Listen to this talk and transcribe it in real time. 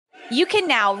You can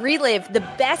now relive the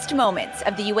best moments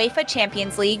of the UEFA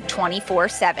Champions League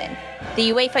 24/7.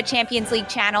 The UEFA Champions League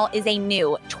channel is a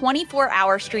new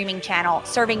 24-hour streaming channel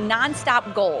serving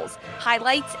non-stop goals,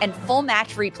 highlights, and full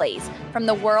match replays from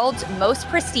the world's most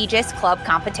prestigious club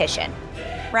competition.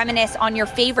 Reminisce on your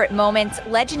favorite moments,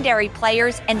 legendary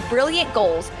players, and brilliant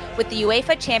goals with the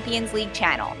UEFA Champions League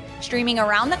channel, streaming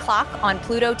around the clock on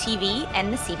Pluto TV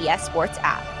and the CBS Sports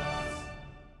app.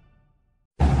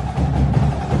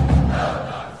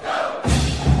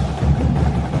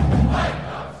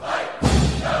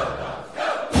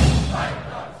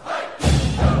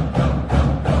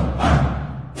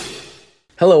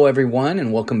 Hello, everyone,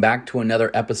 and welcome back to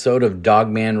another episode of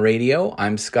DawgmanRadio.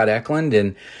 I'm Scott Eklund,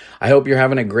 and I hope you're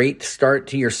having a great start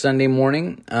to your Sunday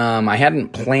morning. I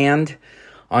hadn't planned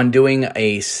on doing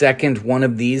a second one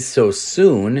of these so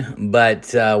soon,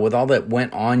 but with all that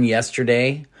went on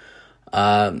yesterday,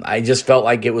 I just felt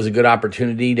like it was a good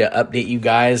opportunity to update you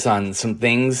guys on some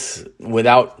things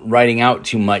without writing out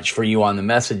too much for you on the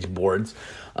message boards.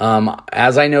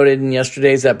 As I noted in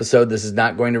yesterday's episode, this is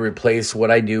not going to replace what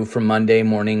I do for Monday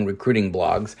morning recruiting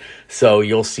blogs. So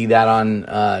you'll see that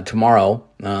on tomorrow,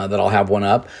 that I'll have one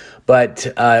up. But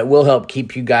it will help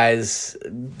keep you guys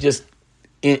just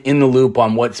in the loop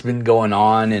on what's been going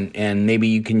on. And maybe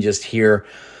you can just hear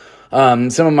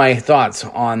some of my thoughts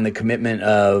on the commitment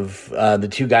of the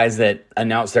two guys that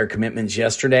announced their commitments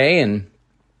yesterday and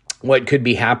what could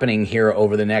be happening here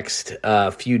over the next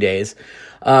few days.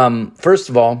 First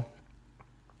of all,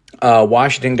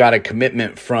 Washington got a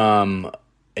commitment from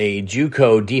a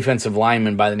JUCO defensive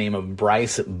lineman by the name of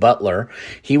Bryce Butler.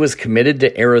 He was committed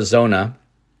to Arizona.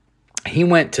 He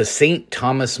went to St.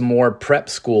 Thomas More Prep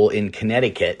School in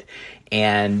Connecticut,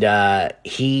 and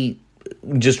he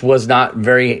just was not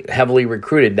very heavily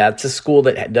recruited. That's a school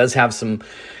that does have some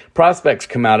prospects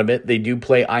come out of it. They do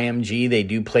play IMG. They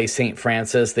do play St.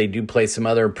 Francis. They do play some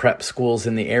other prep schools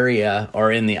in the area, or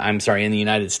in the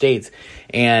United States.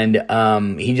 And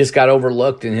he just got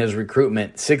overlooked in his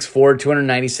recruitment. 6'4",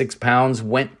 296 pounds,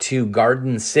 went to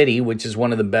Garden City, which is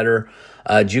one of the better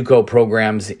JUCO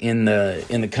programs in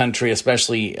the country,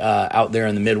 especially out there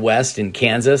in the Midwest in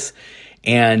Kansas.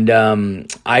 And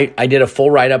I did a full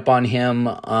write-up on him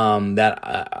that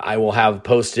I will have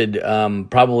posted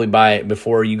probably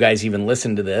before you guys even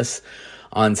listen to this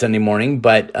on Sunday morning.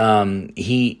 But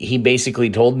he basically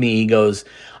told me, he goes,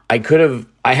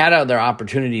 I had other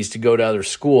opportunities to go to other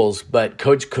schools, but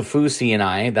Coach Kafusi and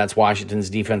I, that's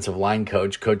Washington's defensive line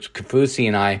coach, Coach Kafusi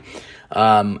and I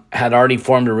had already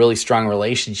formed a really strong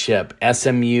relationship.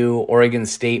 SMU, Oregon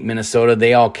State, Minnesota,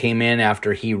 they all came in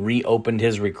after he reopened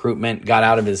his recruitment, got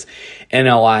out of his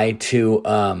NLI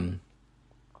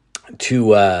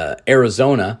to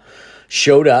Arizona,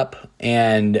 showed up,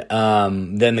 and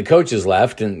then the coaches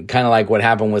left, and kind of like what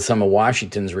happened with some of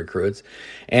Washington's recruits.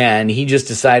 And he just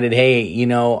decided, hey,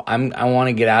 I want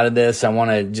to get out of this. I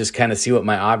want to just kind of see what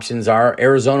my options are.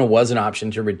 Arizona was an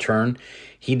option to return.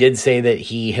 He did say that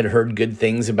he had heard good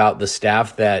things about the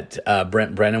staff that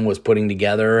Brent Brennan was putting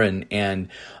together, and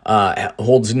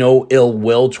holds no ill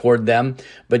will toward them,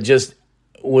 but just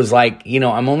was like,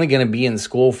 I'm only going to be in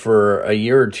school for a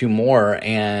year or two more,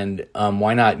 and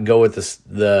why not go with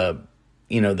the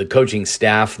coaching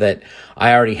staff that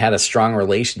I already had a strong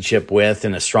relationship with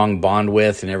and a strong bond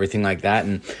with and everything like that.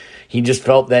 And he just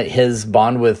felt that his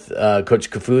bond with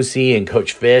Coach Kafusi and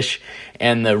Coach Fish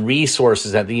and the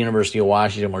resources at the University of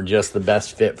Washington were just the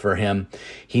best fit for him.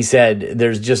 He said,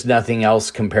 there's just nothing else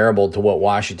comparable to what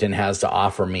Washington has to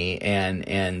offer me.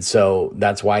 And so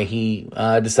that's why he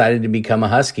decided to become a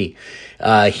Husky.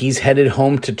 He's headed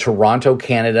home to Toronto,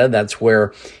 Canada. That's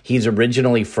where he's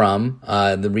originally from.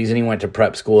 The reason he went to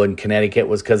prep school in Connecticut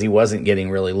was because he wasn't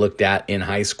getting really looked at in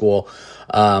high school.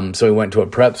 So he went to a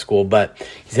prep school, but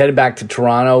he's headed back to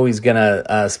Toronto. He's going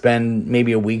to spend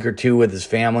maybe a week or two with his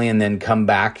family and then come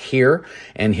back here,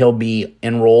 and he'll be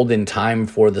enrolled in time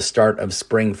for the start of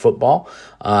spring football,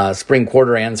 spring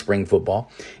quarter and spring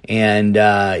football. And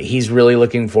he's really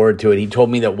looking forward to it. He told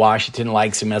me that Washington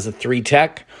likes him as a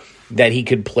 3-tech, that he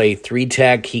could play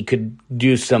 3-tech. He could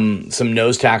do some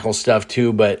nose tackle stuff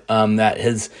too, but that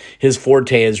his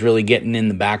forte is really getting in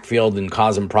the backfield and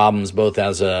causing problems both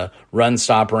as a run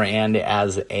stopper and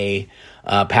as a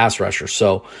pass rusher.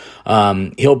 So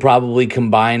he'll probably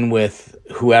combine with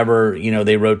whoever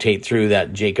they rotate through,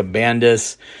 that Jacob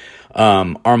Bandis,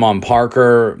 Armon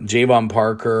Parker, Javon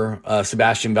Parker,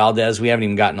 Sebastian Valdez. We haven't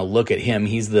even gotten a look at him.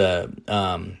 He's the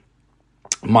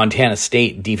Montana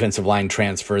State defensive line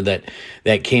transfer that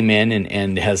came in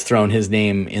and has thrown his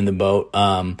name in the boat.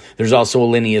 There's also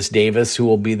Alenius Davis who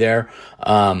will be there.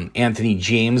 Anthony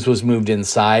James was moved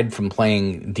inside from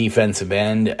playing defensive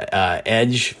end,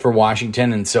 edge for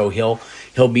Washington, and so he'll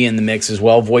be in the mix as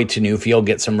well. Voight Tanufi will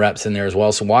get some reps in there as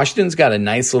well. So Washington's got a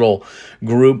nice little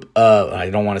group.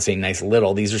 I don't want to say nice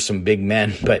little. These are some big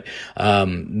men, but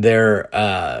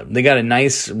they got a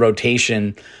nice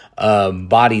rotation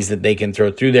bodies that they can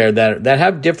throw through there that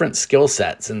have different skill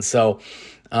sets. And so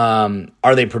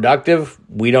are they productive?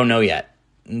 We don't know yet.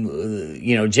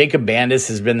 Jacob Bandis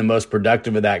has been the most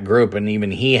productive of that group, and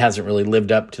even he hasn't really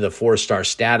lived up to the 4-star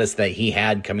status that he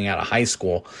had coming out of high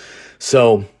school.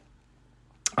 So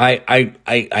I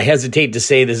hesitate to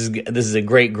say this is a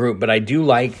great group, but I do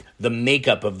like the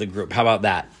makeup of the group. How about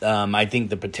that? I think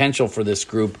the potential for this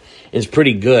group is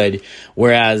pretty good,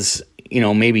 whereas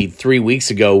maybe 3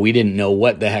 weeks ago, we didn't know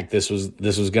what the heck this was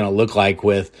going to look like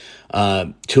with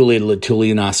Tuli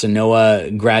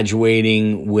Nasanoa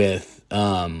graduating, with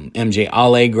MJ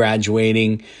Ale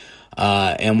graduating,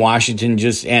 and Washington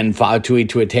and Fa'atui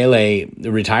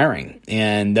Tuatele retiring.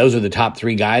 And those are the top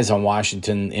 3 guys on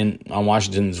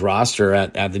Washington's roster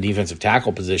at the defensive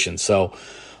tackle position. So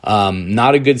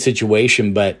not a good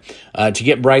situation, but to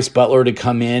get Bryce Butler to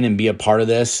come in and be a part of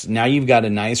this, now you've got a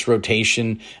nice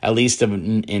rotation, at least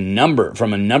from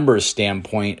a numbers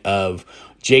standpoint, of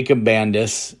Jacob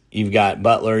Bandis. You've got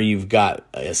Butler, you've got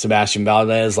Sebastian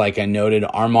Valdez, like I noted,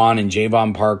 Armon and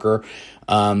Javon Parker.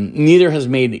 Neither has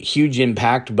made huge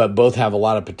impact, but both have a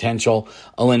lot of potential.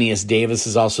 Alenius Davis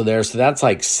is also there. So that's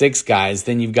like 6 guys.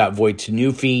 Then you've got Voight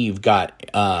Tanufi. You've got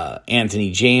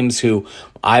Anthony James, who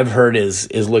I've heard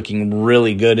is looking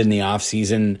really good in the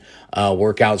offseason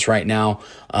workouts right now.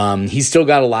 He's still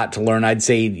got a lot to learn. I'd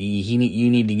say you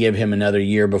need to give him another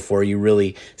year before you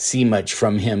really see much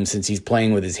from him, since he's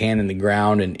playing with his hand in the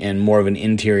ground and more of an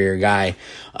interior guy.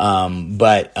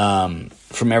 But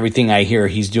from everything I hear,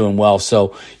 he's doing well.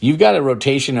 So you've got a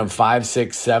rotation of 5,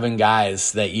 6, 7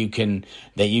 guys that you can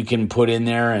put in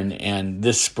there. And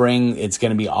this spring, it's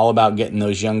going to be all about getting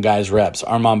those young guys reps.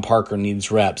 Armon Parker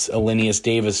needs reps. Alenius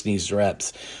Davis needs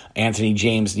reps. Anthony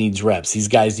James needs reps. These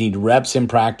guys need reps in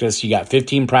practice. You got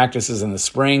 15 practices in the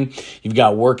spring. You've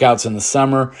got workouts in the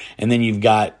summer, and then you've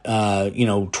got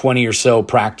 20 or so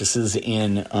practices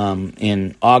in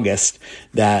August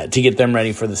to get them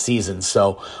ready for the season.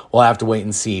 So we'll have to wait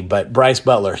and see. But Bryce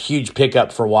Butler, huge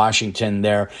pickup for Washington.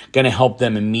 They're going to help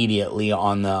them immediately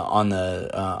on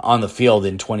the field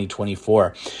in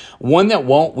 2024. One that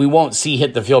we won't see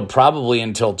hit the field probably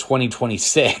until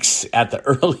 2026 at the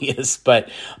earliest, but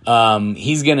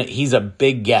he's a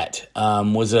big get.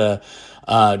 Was a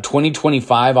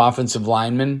 2025 offensive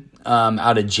lineman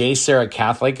out of J. Sarah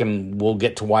Catholic, and we'll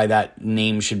get to why that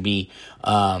name should be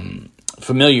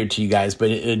familiar to you guys.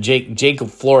 But Jacob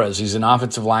Flores, he's an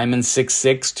offensive lineman,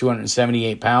 6'6",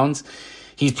 278 pounds.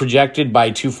 He's projected by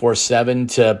 247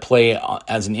 to play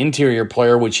as an interior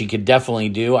player, which he could definitely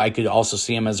do. I could also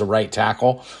see him as a right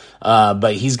tackle.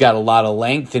 But he's got a lot of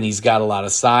length and he's got a lot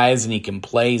of size and he can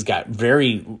play. He's got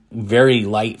very, very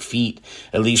light feet,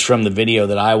 at least from the video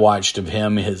that I watched of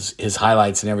him, his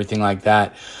highlights and everything like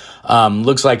that.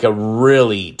 Looks like a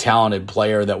really talented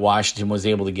player that Washington was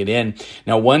able to get in.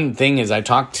 Now, one thing is I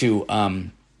talked to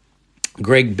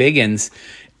Greg Biggins,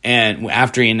 and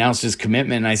after he announced his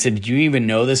commitment, I said, "Did you even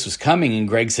know this was coming?" And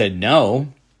Greg said, "No."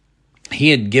 He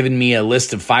had given me a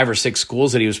list of 5 or 6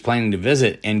 schools that he was planning to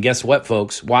visit. And guess what,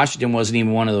 folks? Washington wasn't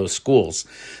even one of those schools.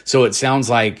 So it sounds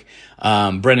like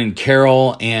Brendan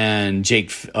Carroll and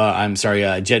Jed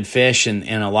Fish and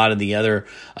a lot of the other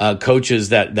coaches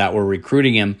that were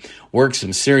recruiting him worked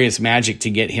some serious magic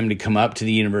to get him to come up to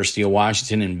the University of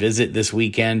Washington and visit this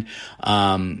weekend.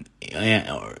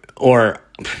 Or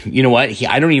you know what?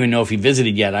 I don't even know if he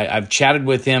visited yet. I've chatted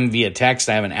with him via text.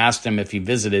 I haven't asked him if he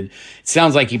visited. It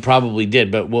sounds like he probably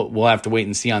did, but we'll have to wait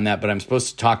and see on that. But I'm supposed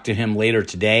to talk to him later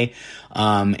today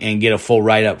and get a full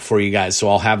write-up for you guys. So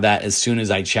I'll have that as soon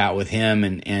as I chat with him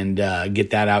and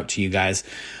get that out to you guys.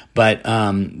 But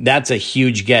that's a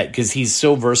huge get because he's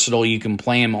so versatile. You can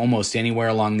play him almost anywhere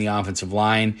along the offensive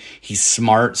line. He's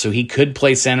smart, so he could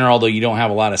play center, although you don't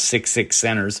have a lot of 6'6"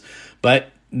 centers.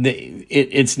 But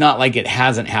it's not like it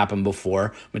hasn't happened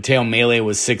before. Mateo Mele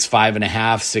was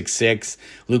 6'5.5", 6'6".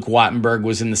 Luke Wattenberg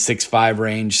was in the 6'5"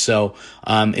 range. So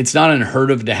it's not unheard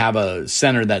of to have a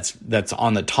center that's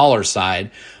on the taller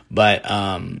side. But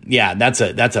yeah, that's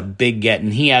a big get,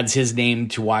 and he adds his name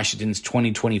to Washington's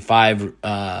 2025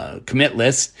 commit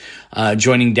list,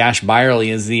 joining Dash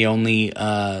Byerly as the only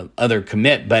other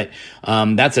commit. But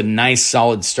that's a nice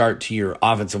solid start to your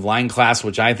offensive line class,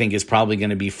 which I think is probably going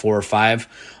to be 4 or 5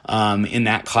 in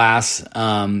that class.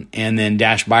 And then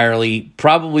Dash Byerly,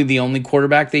 probably the only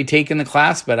quarterback they take in the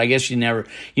class, but I guess you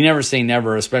never say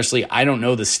never, especially I don't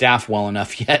know the staff well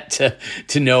enough yet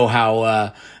to know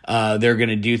how they're going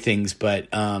to do things, but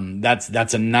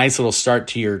that's a nice little start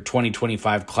to your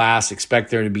 2025 class.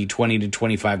 Expect there to be 20 to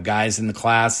 25 guys in the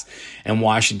class, and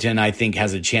Washington, I think,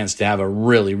 has a chance to have a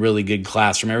really, really good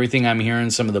class. From everything I'm hearing,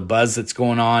 some of the buzz that's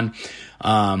going on,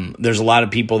 there's a lot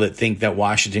of people that think that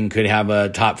Washington could have a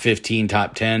top 15,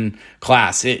 top 10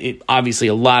 class. It obviously,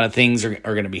 a lot of things are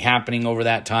going to be happening over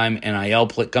that time. NIL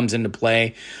comes into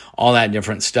play, all that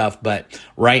different stuff. But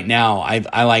right now,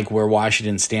 I like where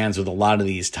Washington stands with a lot of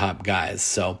these top guys.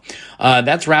 So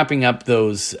that's wrapping up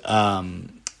those,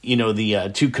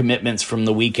 the 2 commitments from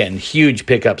the weekend. Huge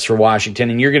pickups for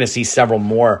Washington, and you're going to see several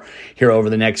more here over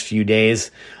the next few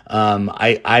days.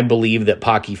 I believe that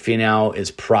Paki Finau is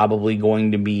probably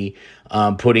going to be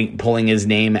pulling his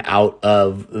name out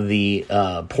of the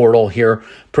portal here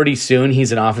pretty soon.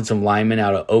 He's an offensive lineman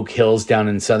out of Oak Hills down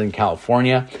in Southern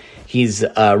California. He's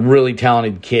a really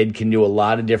talented kid, can do a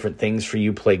lot of different things for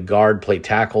you, play guard, play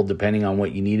tackle, depending on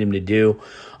what you need him to do.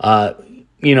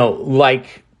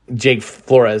 Like Jake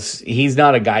Flores, he's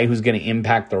not a guy who's going to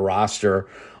impact the roster,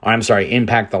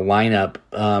 impact the lineup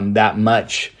that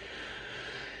much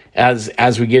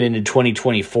as we get into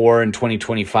 2024 and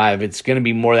 2025. It's going to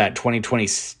be more that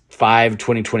 2025,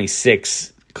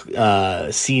 2026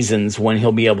 seasons when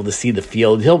he'll be able to see the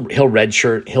field. He'll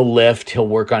redshirt, he'll lift, he'll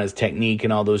work on his technique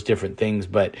and all those different things.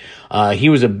 But he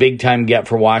was a big time get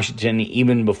for Washington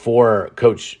even before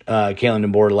Coach Kalen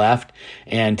DeBoer left.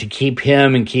 And to keep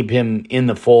him in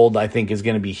the fold, I think is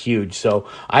going to be huge. So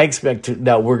I expect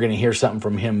that we're going to hear something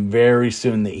from him very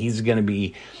soon, that he's going to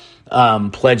be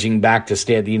pledging back to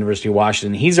stay at the University of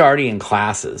Washington. He's already in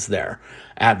classes there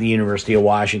at the University of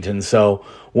Washington. So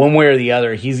one way or the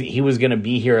other, he was going to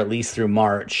be here at least through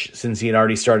March, since he had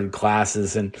already started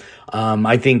classes. And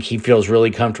I think he feels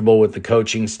really comfortable with the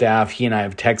coaching staff. He and I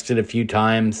have texted a few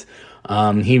times.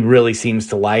 He really seems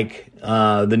to like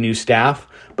the new staff,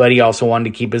 but he also wanted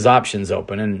to keep his options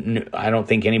open. And I don't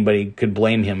think anybody could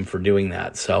blame him for doing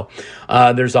that. So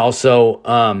there's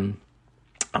also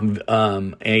a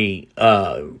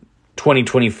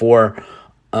 2024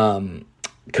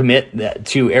 commit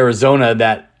to Arizona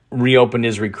that reopened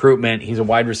his recruitment. He's a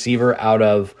wide receiver out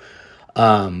of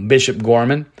Bishop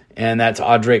Gorman, and that's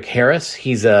Audric Harris.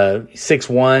 He's a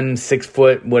 6'1", 6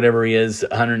 foot, whatever he is,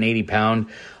 180-pound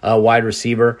wide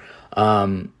receiver.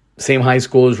 Same high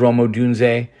school as Romo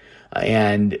Dunze,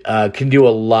 and can do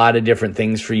a lot of different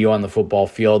things for you on the football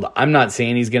field. I'm not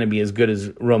saying he's going to be as good as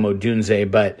Romo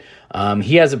Dunze, but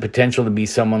he has a potential to be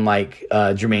someone like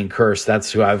Jermaine Kearse.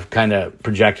 That's who I've kind of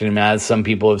projected him as. Some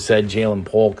people have said Jalen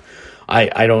Polk.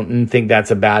 I don't think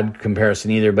that's a bad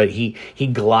comparison either, but he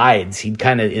glides. He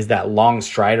kind of is that long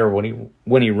strider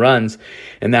when he runs,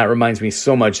 and that reminds me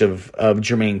so much of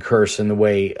Jermaine Kearse and the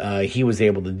way he was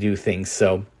able to do things.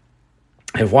 So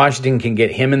if Washington can get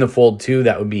him in the fold too,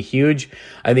 that would be huge.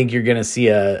 I think you're going to see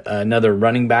another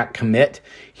running back commit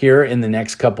here in the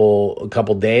next couple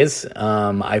days.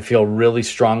 I feel really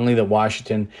strongly that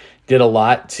Washington did a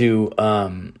lot to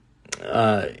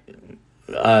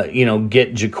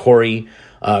get Ja'Cory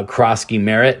Krosky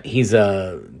Merritt. He's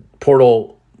a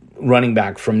portal running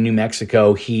back from New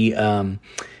Mexico. He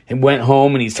went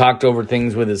home and he's talked over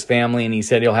things with his family, and he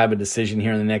said he'll have a decision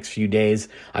here in the next few days.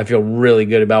 I feel really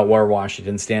good about where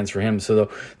Washington stands for him.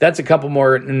 So that's a couple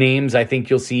more names. I think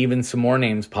you'll see even some more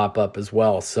names pop up as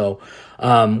well. So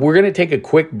we're going to take a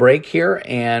quick break here,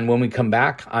 and when we come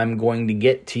back, I'm going to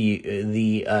get to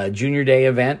the Junior Day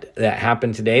event that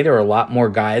happened today. There are a lot more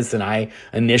guys than I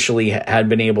initially had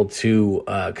been able to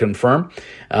confirm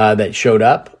that showed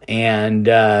up, and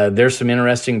there's some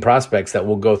interesting prospects that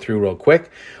we'll go through real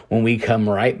quick when we come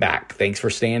right back. Thanks for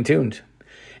staying tuned.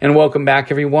 And welcome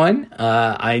back, everyone.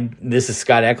 This is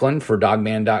Scott Eklund for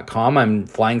Dawgman.com. I'm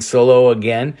flying solo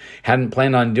again. Hadn't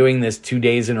planned on doing this 2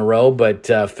 days in a row, but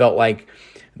felt like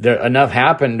enough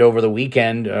happened over the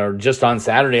weekend, or just on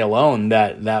Saturday alone,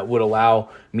 that would allow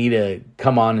me to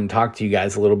come on and talk to you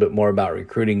guys a little bit more about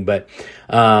recruiting. But,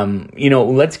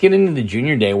 let's get into the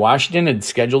Junior Day. Washington had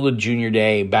scheduled a Junior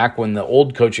Day back when the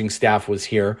old coaching staff was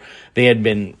here. They had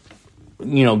been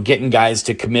getting guys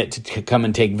to commit to come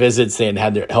and take visits. They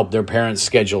had helped their parents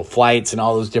schedule flights and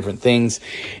all those different things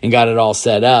and got it all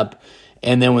set up.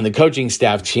 And then when the coaching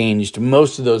staff changed,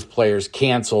 most of those players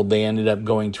canceled. They ended up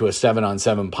going to a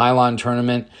 7-on-7 pylon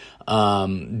tournament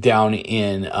down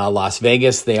in Las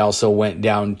Vegas. They also went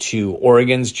down to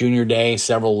Oregon's junior day.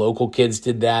 Several local kids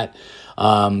did that.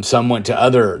 Some went to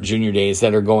other junior days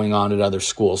that are going on at other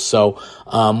schools. So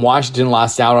Washington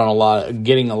lost out on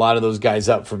getting a lot of those guys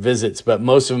up for visits, but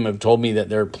most of them have told me that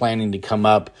they're planning to come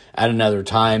up at another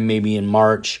time, maybe in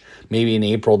March, maybe in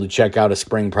April, to check out a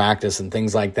spring practice and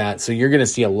things like that. So you're going to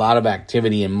see a lot of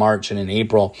activity in March and in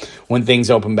April when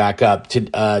things open back up.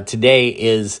 Today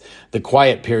is the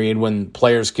quiet period when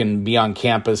players can be on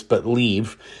campus but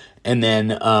leave. And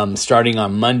then starting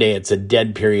on Monday, it's a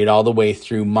dead period all the way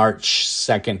through March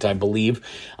 2nd, I believe.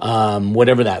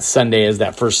 Whatever that Sunday is,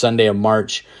 that first Sunday of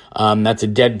March, that's a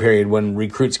dead period when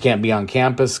recruits can't be on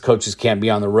campus, coaches can't be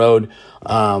on the road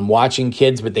watching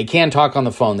kids, but they can talk on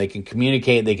the phone. They can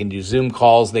communicate. They can do Zoom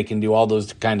calls. They can do all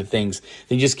those kind of things.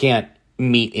 They just can't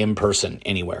meet in person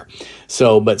anywhere.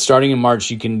 So, but starting in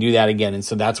March, you can do that again. And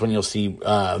so that's when you'll see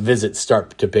visits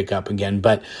start to pick up again.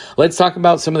 But let's talk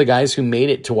about some of the guys who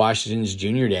made it to Washington's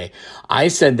junior day. I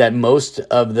said that most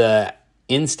of the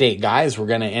in-state guys were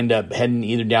going to end up heading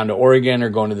either down to Oregon or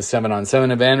going to the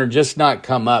 7-on-7 event or just not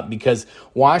come up, because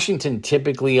Washington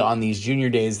typically on these junior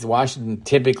days, Washington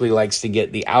typically likes to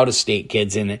get the out-of-state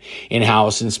kids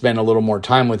in-house and spend a little more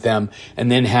time with them,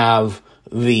 and then have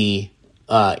the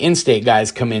in-state guys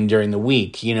come in during the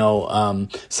week. You know,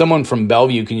 someone from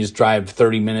Bellevue can just drive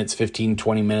 30 minutes, 15,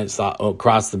 20 minutes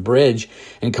across the bridge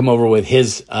and come over with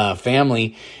his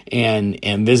family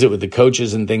and visit with the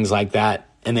coaches and things like that,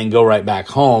 and then go right back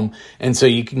home. And so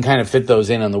you can kind of fit those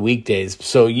in on the weekdays.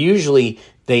 So usually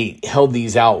they held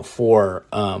these out for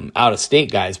out-of-state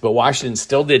guys, but Washington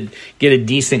still did get a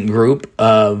decent group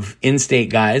of in-state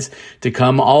guys to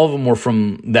come. All of them were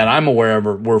from, that I'm aware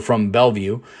of, were from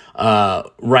Bellevue.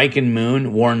 Riken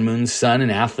Moon, Warren Moon's son, an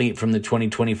athlete from the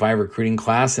 2025 recruiting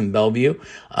class in Bellevue.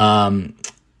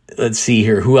 Let's see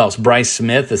here. Who else? Bryce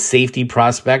Smith, a safety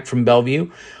prospect from Bellevue.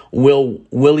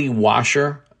 Willie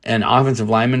Washer, an offensive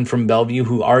lineman from Bellevue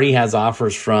who already has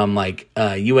offers from like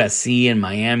USC and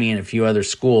Miami and a few other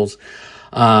schools.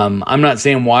 I'm not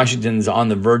saying Washington's on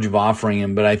the verge of offering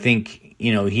him, but I think,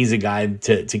 you know, he's a guy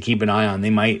to keep an eye on.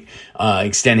 They might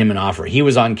extend him an offer. He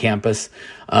was on campus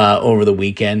over the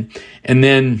weekend. And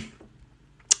then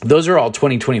those are all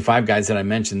 2025 guys that I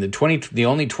mentioned. The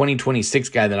only 2026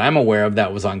 guy that I'm aware of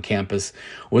that was on campus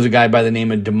was a guy by the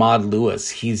name of DeMod Lewis.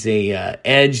 He's a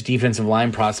edge defensive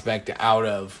line prospect out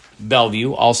of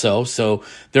Bellevue also. So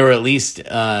there were at least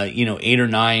 8 or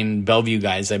 9 Bellevue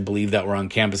guys, I believe, that were on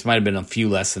campus. Might have been a few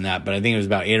less than that, but I think it was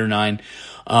about 8 or 9.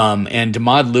 And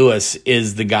DeMod Lewis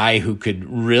is the guy who could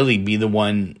really be the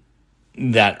one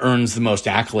that earns the most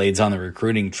accolades on the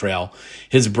recruiting trail.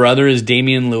 His brother is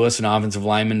Damian Lewis, an offensive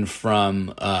lineman from,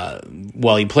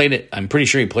 he played it. I'm pretty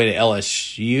sure he played at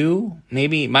LSU.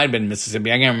 Maybe it might have been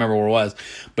Mississippi. I can't remember where it was,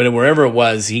 but wherever it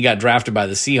was, he got drafted by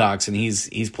the Seahawks, and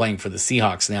he's playing for the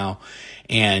Seahawks now.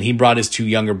 And he brought his 2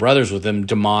 younger brothers with him.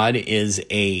 DeMod is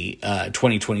a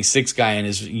 2026 guy, and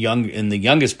the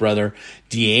youngest brother,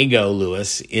 Diego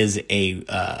Lewis, is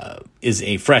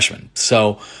a freshman.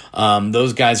 So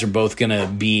those guys are both going to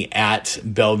be at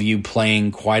Bellevue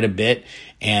playing quite a bit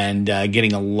and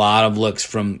getting a lot of looks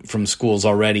from schools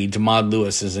already. DeMod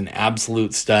Lewis is an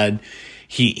absolute stud.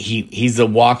 He's the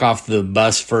walk off the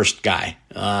bus first guy.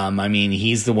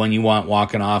 He's the one you want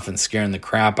walking off and scaring the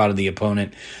crap out of the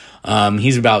opponent.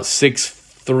 He's about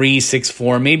 6'3",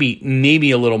 6'4",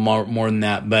 maybe a little more than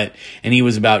that, and he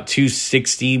was about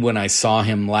 260 when I saw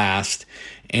him last,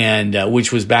 and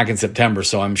which was back in September,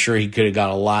 so I'm sure he could have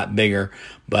got a lot bigger.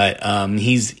 But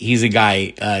he's a guy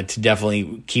to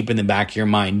definitely keep in the back of your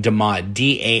mind. DeMaad,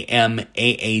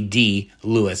 Damaad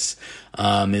Lewis,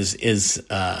 is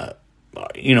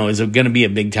going to be a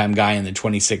big time guy in the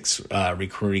 26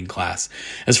 recruiting class.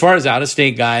 As far as out of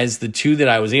state guys, the 2 that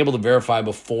I was able to verify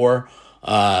before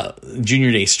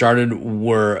junior day started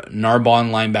were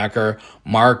Narbonne linebacker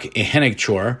Mark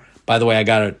Ihenichor. By the way, I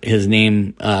got his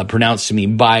name pronounced to me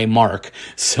by Mark,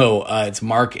 so it's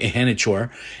Mark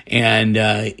Ihenichor, and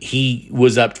he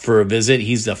was up for a visit.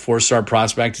 He's a 4-star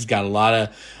prospect. He's got a lot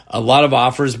of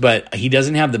offers, but he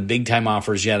doesn't have the big time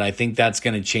offers yet. I think that's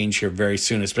going to change here very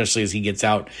soon, especially as he gets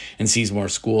out and sees more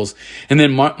schools. And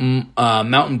then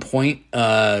Mountain Point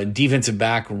defensive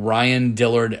back Rylan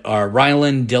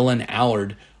Dillon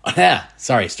Allard.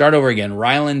 Start over again.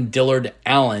 Rylan Dillard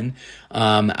Allen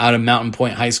out of Mountain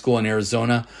Point High School in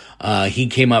Arizona. He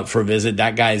came up for a visit.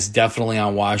 That guy is definitely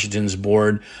on Washington's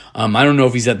board. I don't know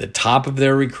if he's at the top of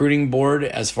their recruiting board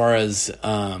as far as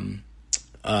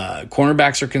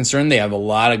cornerbacks are concerned, they have a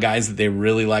lot of guys that they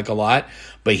really like a lot,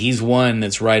 but he's one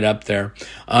that's right up there.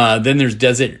 Then there's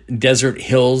Desert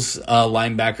Hills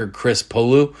linebacker Chris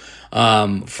Polu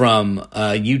from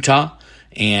Utah,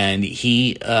 and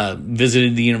he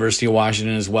visited the University of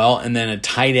Washington as well. And then a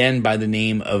tight end by the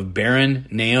name of Baron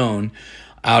Naon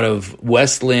out of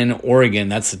West Linn, Oregon.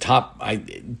 That's the top,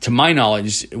 to my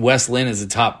knowledge, West Linn is the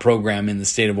top program in the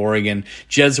state of Oregon.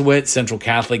 Jesuit, Central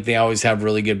Catholic, they always have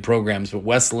really good programs, but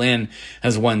West Linn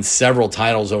has won several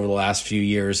titles over the last few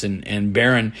years, and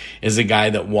Barron is a guy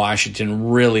that Washington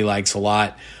really likes a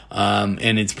lot.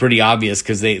 And it's pretty obvious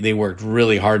because they worked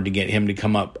really hard to get him to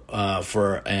come up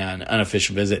for an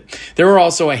unofficial visit. There were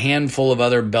also a handful of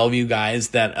other Bellevue guys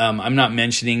that I'm not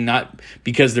mentioning, not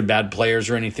because they're bad players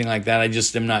or anything like that. I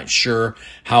just am not sure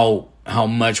how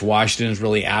much Washington is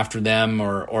really after them,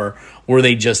 or were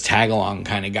they just tag along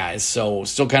kind of guys. So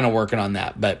still kind of working on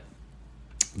that, but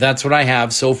that's what I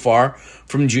have so far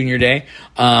from junior day.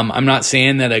 I'm not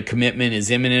saying that a commitment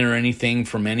is imminent or anything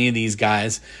from any of these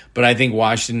guys, but I think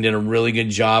Washington did a really good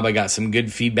job. I got some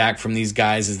good feedback from these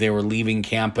guys as they were leaving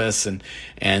campus, and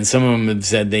some of them have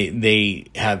said they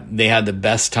had the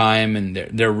best time, and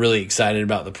they're really excited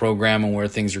about the program and where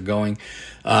things are going.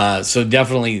 So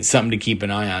definitely something to keep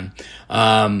an eye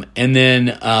on. And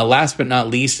then last but not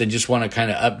least, I just want to kind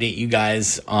of update you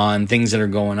guys on things that are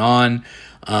going on.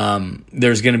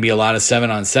 There's going to be a lot of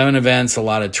 7-on-7 events, a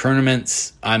lot of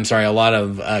tournaments. A lot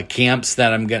of camps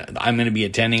that I'm going to be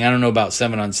attending. I don't know about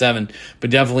 7-on-7, but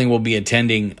definitely will be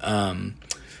attending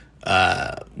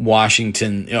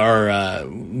Washington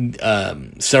or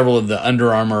several of the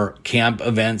Under Armour camp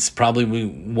events. Probably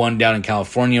one down in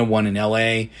California, one in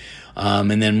LA,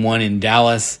 and then one in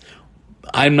Dallas.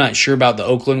 I'm not sure about the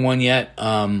Oakland one yet.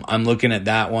 I'm looking at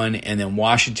that one, and then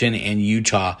Washington and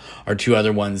Utah are two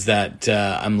other ones that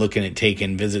I'm looking at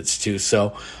taking visits to.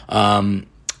 So, and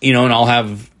I'll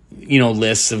have,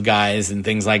 lists of guys and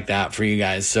things like that for you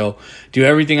guys. So do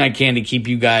everything I can to keep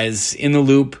you guys in the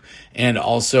loop and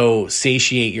also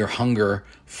satiate your hunger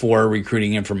for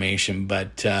recruiting information.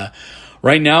 But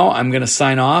right now, I'm going to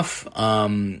sign off.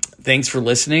 Thanks for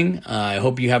listening. I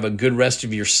hope you have a good rest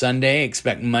of your Sunday.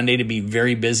 Expect Monday to be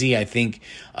very busy. I think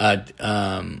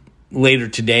later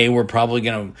today, we're probably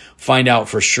going to find out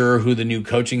for sure who the new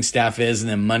coaching staff is.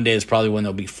 And then Monday is probably when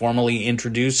they'll be formally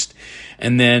introduced.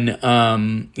 And then,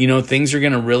 things are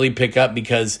going to really pick up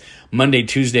because Monday,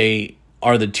 Tuesday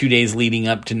are the 2 days leading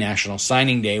up to National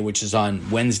Signing Day, which is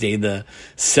on Wednesday, the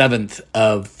 7th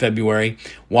of February.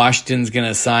 Washington's going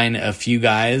to sign a few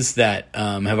guys that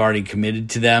have already committed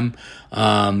to them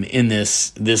in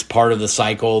this part of the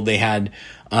cycle. They had,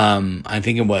 I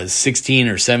think it was 16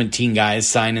 or 17 guys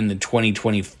sign in the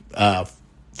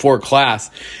 2024 class,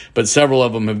 but several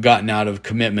of them have gotten out of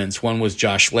commitments. One was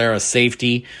Josh Lara,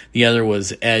 safety. The other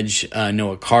was edge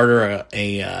Noah Carter,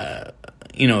 a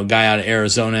guy out of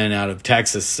Arizona and out of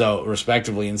Texas, so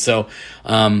respectively. And so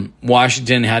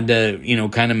Washington had to,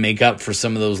 kind of make up for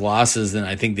some of those losses, and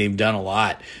I think they've done a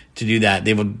lot to do that.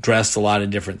 They've addressed a lot of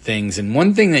different things. And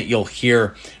one thing that you'll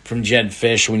hear from Jed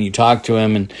Fish when you talk to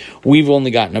him, and we've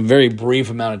only gotten a very brief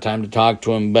amount of time to talk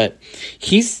to him, but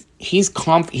he's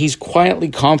quietly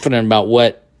confident about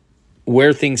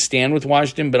where things stand with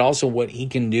Washington, but also what he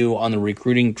can do on the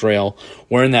recruiting trail,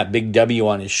 wearing that big W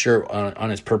on his shirt, on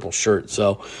his purple shirt.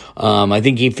 So I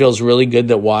think he feels really good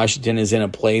that Washington is in a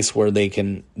place where they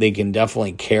can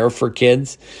definitely care for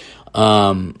kids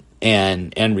and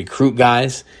recruit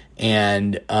guys.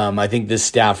 And I think this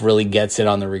staff really gets it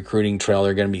on the recruiting trail.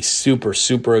 They're going to be super,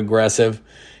 super aggressive.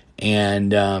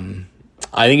 And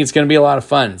I think it's going to be a lot of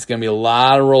fun. It's going to be a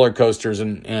lot of roller coasters.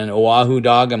 And Oahu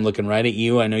Dog, I'm looking right at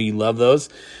you. I know you love those.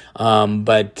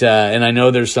 But I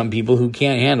know there's some people who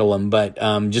can't handle them. But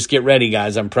just get ready,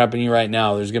 guys. I'm prepping you right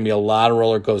now. There's going to be a lot of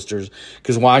roller coasters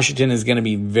because Washington is going to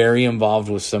be very involved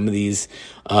with some of these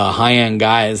high-end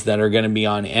guys that are going to be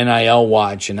on NIL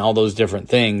watch and all those different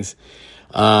things.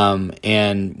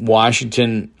 And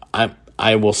Washington,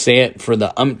 I will say it for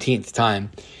the umpteenth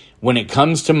time, when it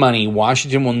comes to money,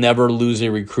 Washington will never lose a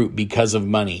recruit because of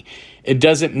money. It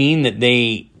doesn't mean that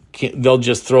they'll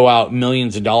just throw out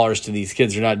millions of dollars to these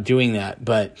kids. They're not doing that,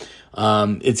 but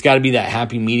it's got to be that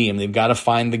happy medium. They've got to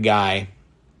find the guy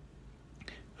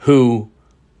who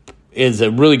is a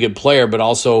really good player, but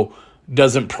also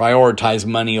doesn't prioritize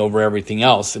money over everything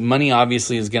else. And money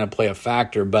obviously is going to play a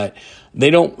factor, but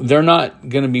they're not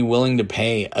going to be willing to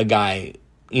pay a guy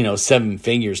 7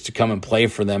 figures to come and play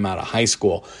for them out of high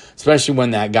school, especially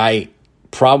when that guy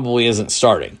probably isn't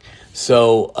starting.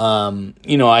 So,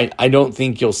 I don't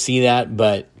think you'll see that,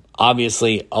 but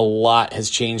obviously a lot has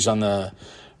changed on the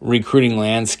recruiting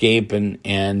landscape,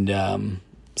 and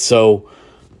so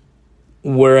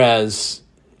whereas,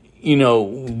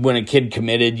 when a kid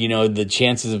committed, the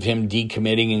chances of him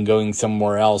decommitting and going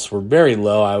somewhere else were very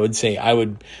low. I would say I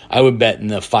would bet in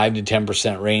the 5 to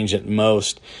 10% range at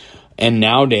most. And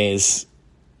nowadays,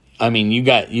 I mean, you've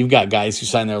got guys who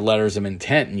sign their letters of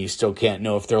intent and you still can't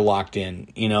know if they're locked in,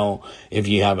 if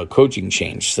you have a coaching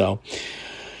change. So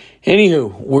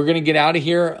anywho, we're going to get out of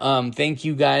here. Thank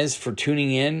you guys for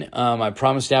tuning in. I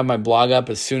promise to have my blog up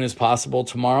as soon as possible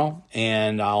tomorrow,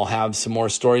 and I'll have some more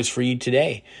stories for you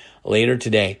later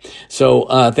today.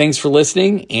 So thanks for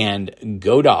listening, and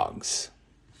go Dogs.